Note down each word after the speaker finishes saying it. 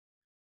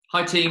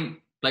Hi team,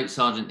 Blake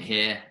Sargent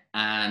here,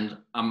 and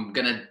I'm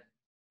going to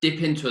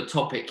dip into a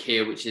topic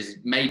here which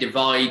may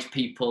divide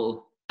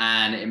people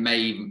and it may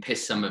even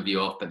piss some of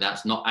you off, but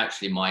that's not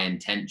actually my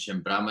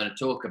intention. But I'm going to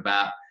talk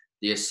about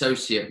the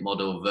associate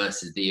model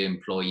versus the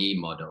employee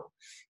model.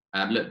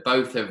 Look,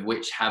 both of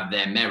which have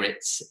their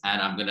merits, and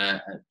I'm going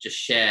to just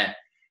share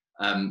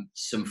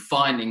some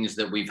findings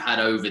that we've had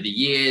over the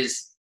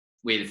years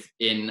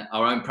within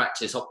our own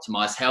practice,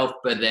 Optimize Health,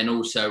 but then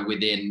also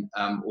within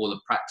all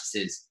the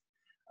practices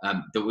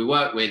that we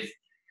work with.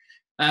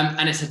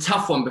 And it's a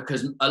tough one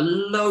because a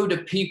load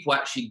of people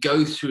actually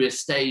go through a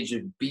stage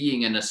of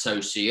being an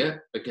associate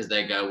because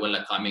they go, well,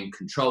 look, I'm in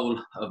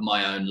control of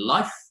my own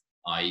life.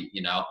 I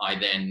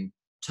then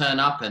turn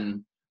up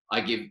and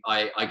I get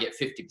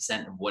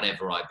 50% of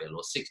whatever I bill,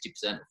 or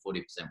 60% or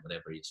 40%,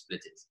 whatever your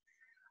split is.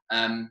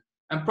 And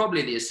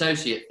probably the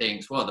associate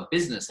thinks, well, the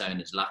business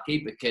owner's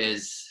lucky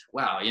because,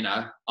 well,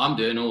 I'm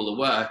doing all the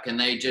work and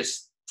they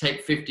just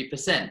take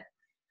 50%.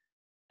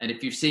 And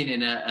if you've seen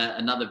in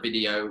another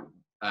video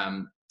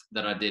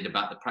that I did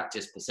about the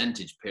practice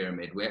percentage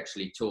pyramid, we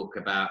actually talk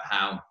about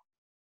how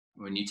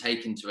when you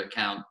take into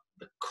account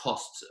the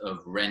costs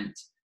of rent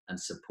and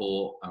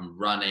support and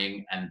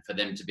running, and for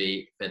there to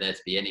be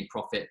any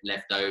profit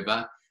left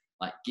over,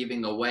 like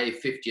giving away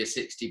 50 or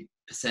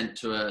 60%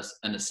 to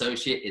an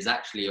associate is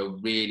actually a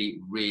really,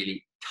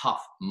 really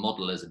tough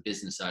model as a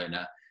business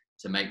owner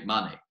to make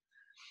money.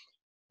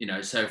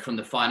 So from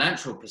the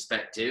financial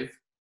perspective,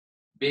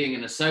 being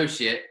an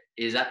associate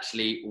is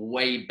actually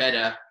way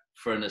better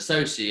for an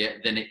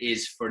associate than it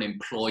is for an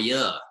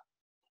employer.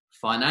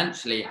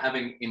 Financially,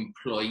 having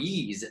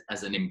employees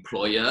as an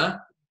employer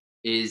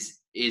is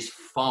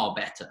far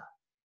better.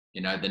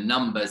 The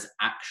numbers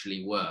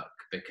actually work,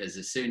 because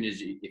as soon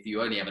as if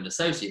you only have an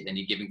associate, then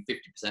you're giving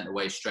 50%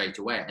 away straight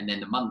away, and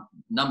then the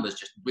numbers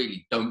just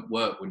really don't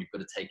work when you've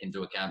got to take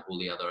into account all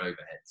the other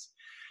overheads.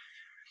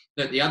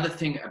 But the other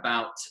thing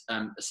about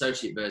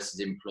associate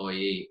versus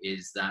employee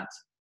is that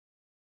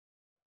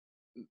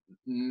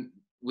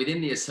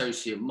within the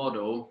associate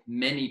model,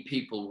 many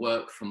people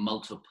work from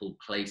multiple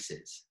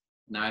places.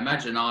 Now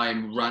imagine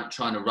I'm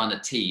trying to run a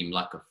team,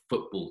 like a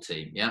football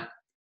team, yeah?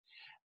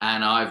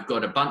 And I've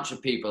got a bunch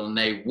of people and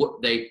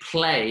they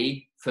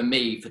play for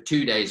me for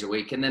 2 days a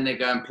week, and then they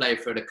go and play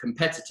for a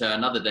competitor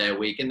another day a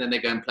week, and then they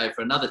go and play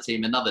for another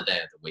team another day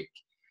of the week.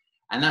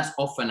 And that's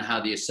often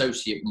how the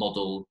associate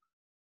model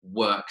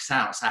works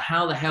out. So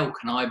how the hell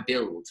can I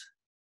build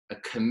a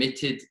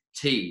committed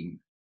team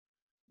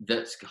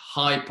that's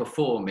high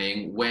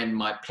performing when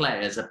my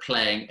players are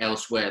playing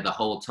elsewhere the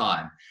whole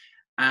time?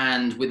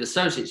 And with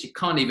associates, you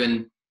can't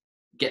even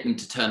get them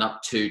to turn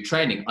up to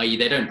training, i.e.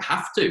 they don't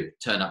have to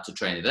turn up to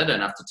training. They don't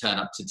have to turn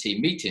up to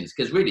team meetings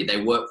because really they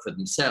work for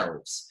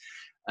themselves.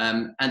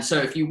 And so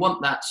if you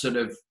want that sort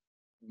of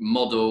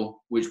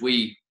model, which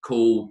we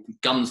call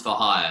guns for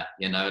hire,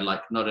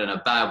 like not in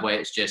a bad way,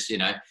 it's just,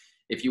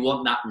 if you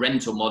want that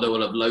rental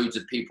model of loads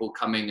of people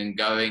coming and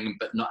going,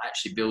 but not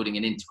actually building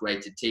an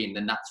integrated team,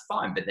 then that's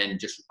fine. But then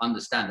just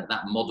understand that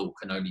that model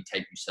can only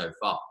take you so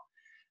far.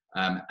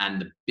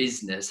 And the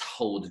business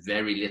holds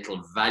very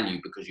little value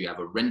because you have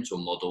a rental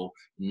model,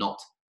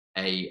 not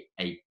a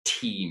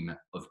team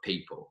of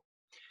people.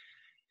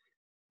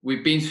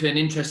 We've been through an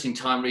interesting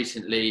time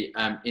recently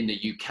in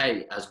the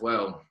UK as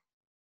well,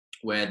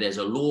 where there's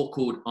a law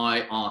called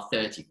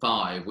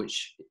IR35,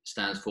 which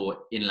stands for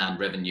Inland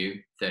Revenue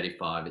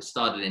 35. It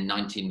started in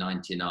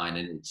 1999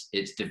 and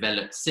it's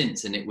developed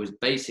since, and it was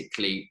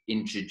basically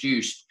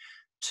introduced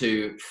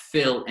to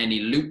fill any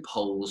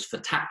loopholes for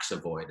tax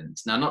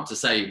avoidance. Now, not to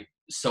say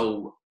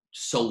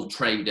sole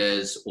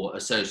traders or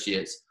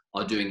associates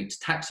are doing it to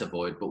tax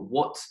avoid, but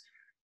what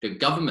the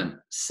government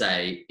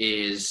say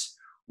is,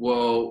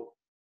 well,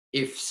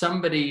 if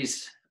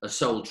somebody's a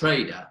sole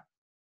trader,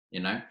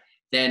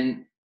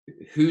 then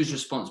who's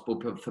responsible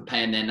for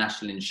paying their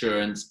national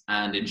insurance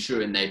and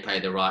ensuring they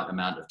pay the right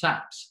amount of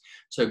tax?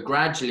 So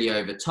gradually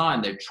over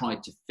time, they've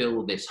tried to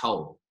fill this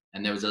hole.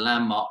 And there was a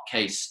landmark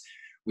case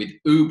with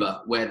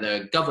Uber where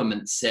the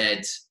government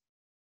said,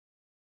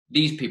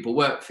 these people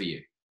work for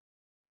you.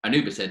 And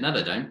Uber said, no,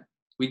 they don't.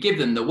 We give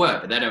them the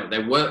work, but they don't.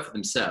 They work for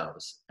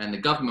themselves. And the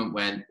government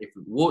went, if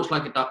it walks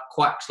like a duck,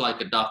 quacks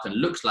like a duck, and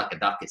looks like a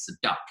duck, it's a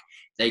duck.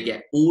 They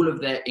get all of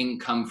their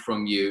income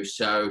from you,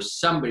 so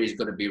somebody's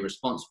got to be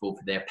responsible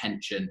for their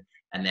pension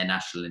and their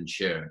national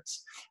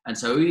insurance. And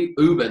so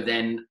Uber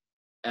then,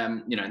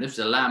 this was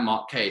a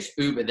landmark case,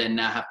 Uber then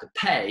now have to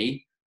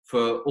pay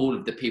for all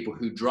of the people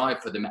who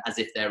drive for them as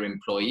if they're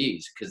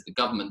employees, because the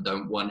government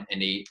don't want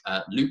any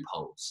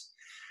loopholes.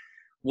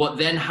 What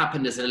then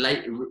happened as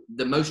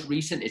the most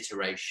recent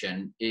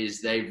iteration is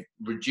they've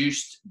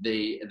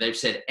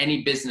said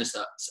any business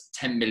that's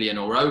 10 million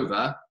or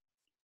over,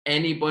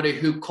 anybody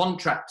who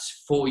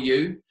contracts for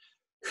you,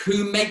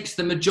 who makes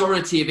the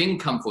majority of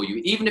income for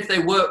you, even if they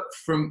work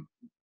from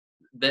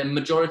the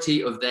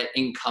majority of their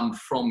income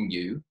from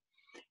you,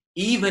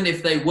 even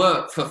if they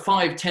work for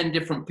 5, 10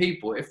 different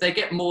people, if they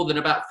get more than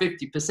about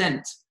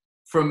 50%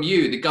 from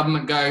you, the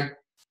government go,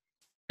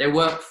 they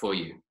work for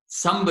you.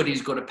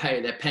 somebody's got to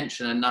pay their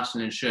pension and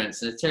national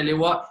insurance. And I tell you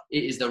what,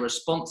 it is the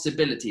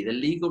responsibility, the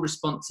legal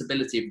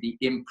responsibility of the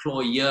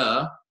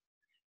employer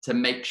to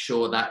make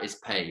sure that is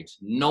paid,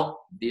 not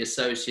the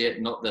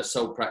associate, not the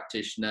sole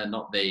practitioner,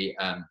 not the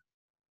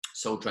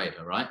sole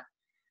trader, right?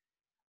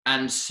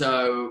 And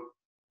so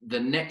the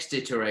next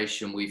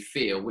iteration we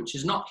feel, which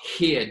is not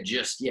here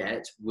just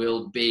yet,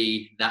 will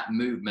be that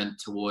movement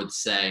towards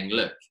saying,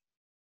 look,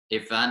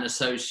 if an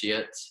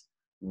associate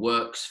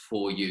works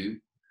for you,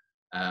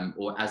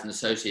 or as an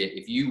associate,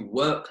 if you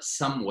work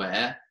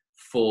somewhere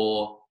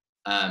for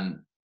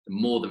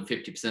more than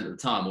 50% of the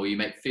time, or you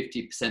make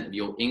 50% of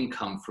your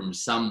income from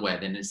somewhere,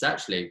 then it's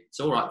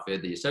all right for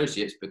the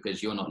associates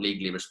because you're not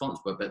legally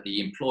responsible, but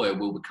the employer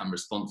will become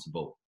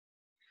responsible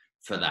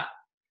for that.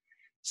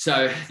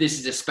 So this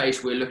is a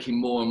space we're looking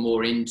more and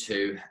more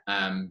into,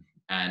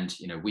 and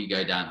we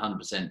go down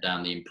 100%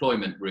 down the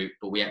employment route,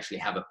 but we actually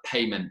have a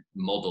payment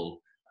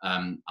model,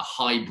 a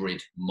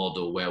hybrid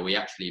model where we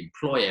actually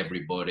employ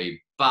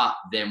everybody, but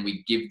then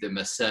we give them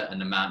a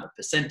certain amount of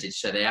percentage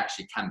so they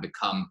actually can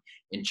become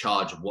in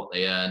charge of what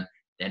they earn.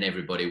 Then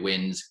everybody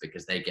wins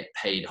because they get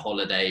paid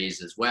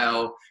holidays as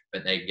well,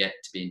 but they get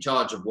to be in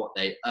charge of what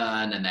they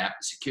earn, and they have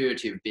the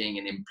security of being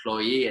an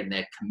employee, and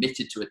they're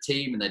committed to a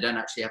team, and they don't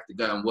actually have to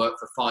go and work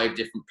for 5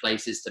 different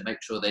places to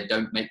make sure they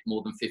don't make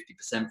more than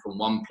 50% from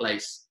one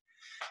place.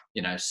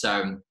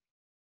 So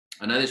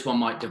I know this one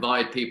might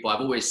divide people.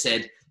 I've always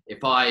said,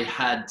 if I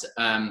had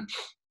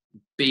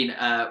been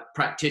a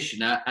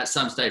practitioner at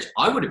some stage,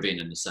 I would have been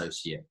an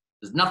associate.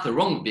 There's nothing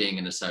wrong with being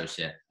an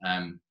associate.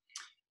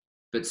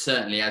 But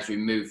certainly as we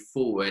move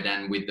forward,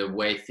 and with the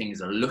way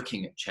things are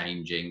looking at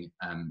changing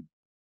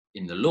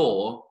in the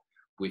law,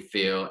 we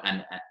feel,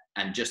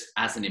 and just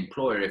as an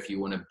employer, if you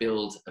want to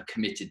build a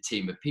committed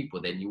team of people,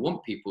 then you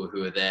want people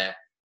who are there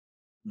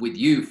with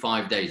you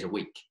 5 days a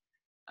week,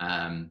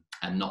 and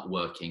not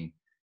working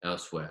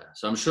elsewhere.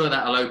 So I'm sure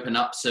that'll open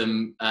up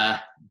some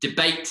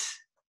debate.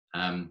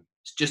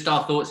 It's just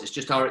our thoughts. It's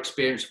just our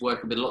experience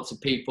working with lots of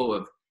people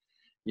of,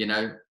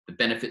 the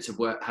benefits of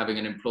having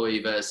an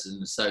employee versus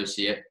an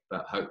associate,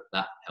 but hope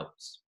that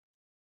helps.